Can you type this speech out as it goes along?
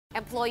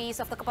Employees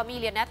of the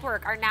Kapamilya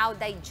Network are now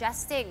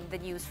digesting the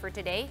news for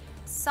today.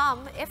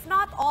 Some, if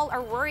not all,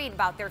 are worried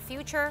about their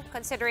future,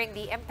 considering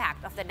the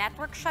impact of the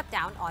network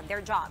shutdown on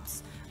their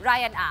jobs.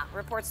 Ryan Ang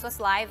reports to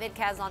us live in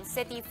Quezon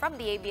City from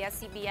the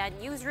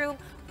ABS-CBN newsroom.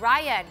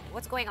 Ryan,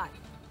 what's going on?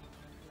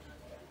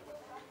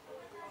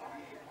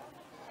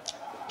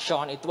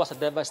 Sean, it was a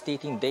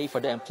devastating day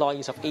for the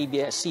employees of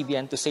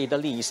ABS-CBN, to say the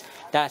least.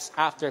 That's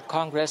after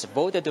Congress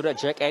voted to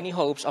reject any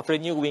hopes of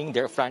renewing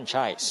their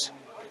franchise.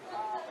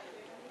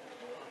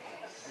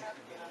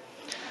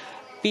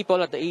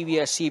 People at the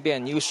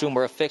ABS-CBN newsroom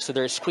were fixed to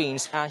their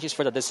screens, anxious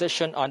for the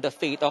decision on the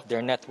fate of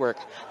their network.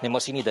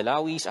 Nemosini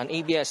Dalawis, an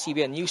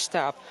ABS-CBN news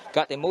staff,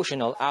 got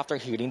emotional after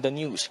hearing the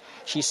news.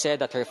 She said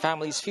that her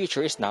family's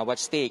future is now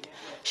at stake.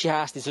 She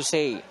has this to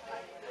say.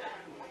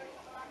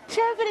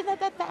 Siyempre,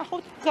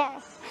 natatakot ka.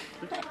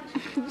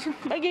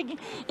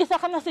 Isa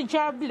ka na sa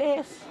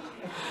jobless.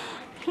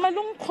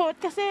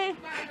 Malungkot kasi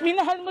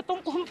minahal mo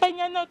tong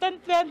kumpanya na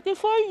 24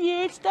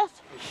 years,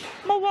 tapos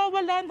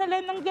mawawala na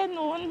lang ng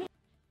ganoon.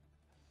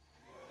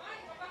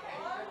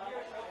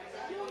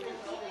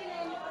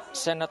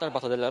 Senator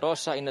Bato de la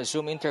Rosa, in a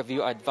Zoom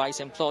interview, advised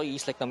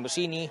employees like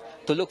Nemosini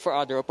to look for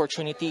other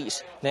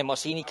opportunities.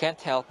 Nemosini can't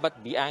help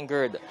but be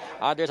angered.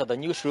 Others at the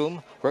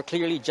newsroom were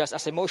clearly just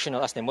as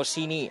emotional as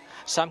Nemosini.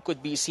 Some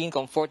could be seen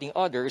comforting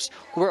others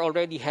who were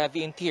already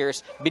heavy in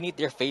tears beneath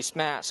their face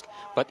mask.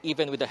 But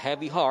even with a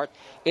heavy heart,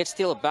 it's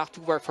still back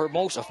to work for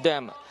most of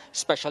them,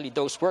 especially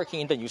those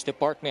working in the news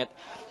department.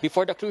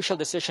 Before the crucial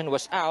decision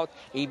was out,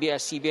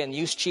 ABS-CBN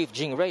News Chief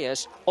Jing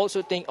Reyes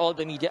also thanked all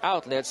the media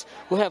outlets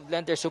who have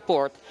lent their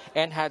support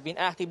and had been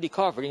actively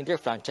covering their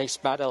franchise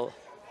battle.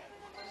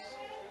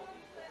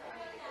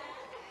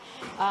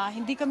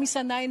 Hindi kami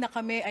sanay na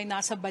kami ay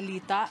nasa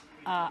balita.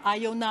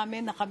 Ayaw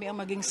namin na kami ang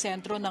maging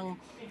sentro ng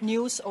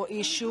news o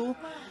issue.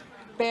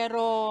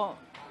 Pero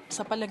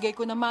sa palagay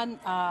ko naman,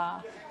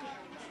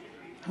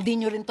 hindi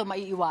nyo rin ito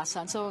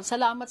maiiwasan. So,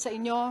 salamat sa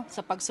inyo,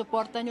 sa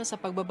pagsuporta nyo, sa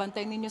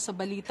pagbabantay ninyo sa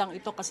balitang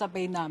ito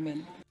kasabay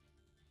namin.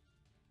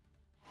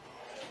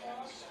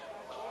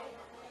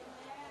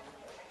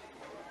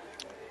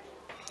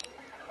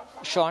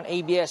 Sean,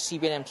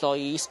 ABS-CBN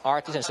employees,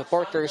 artists, and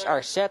supporters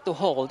are set to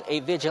hold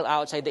a vigil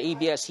outside the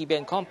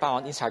ABS-CBN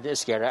compound in Sergeant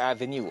Esguerra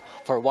Avenue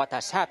for what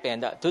has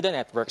happened to the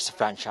network's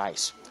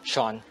franchise.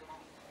 Sean.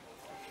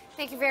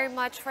 Thank you very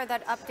much for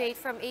that update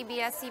from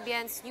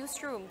ABS-CBN's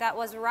newsroom. That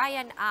was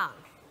Ryan Ang.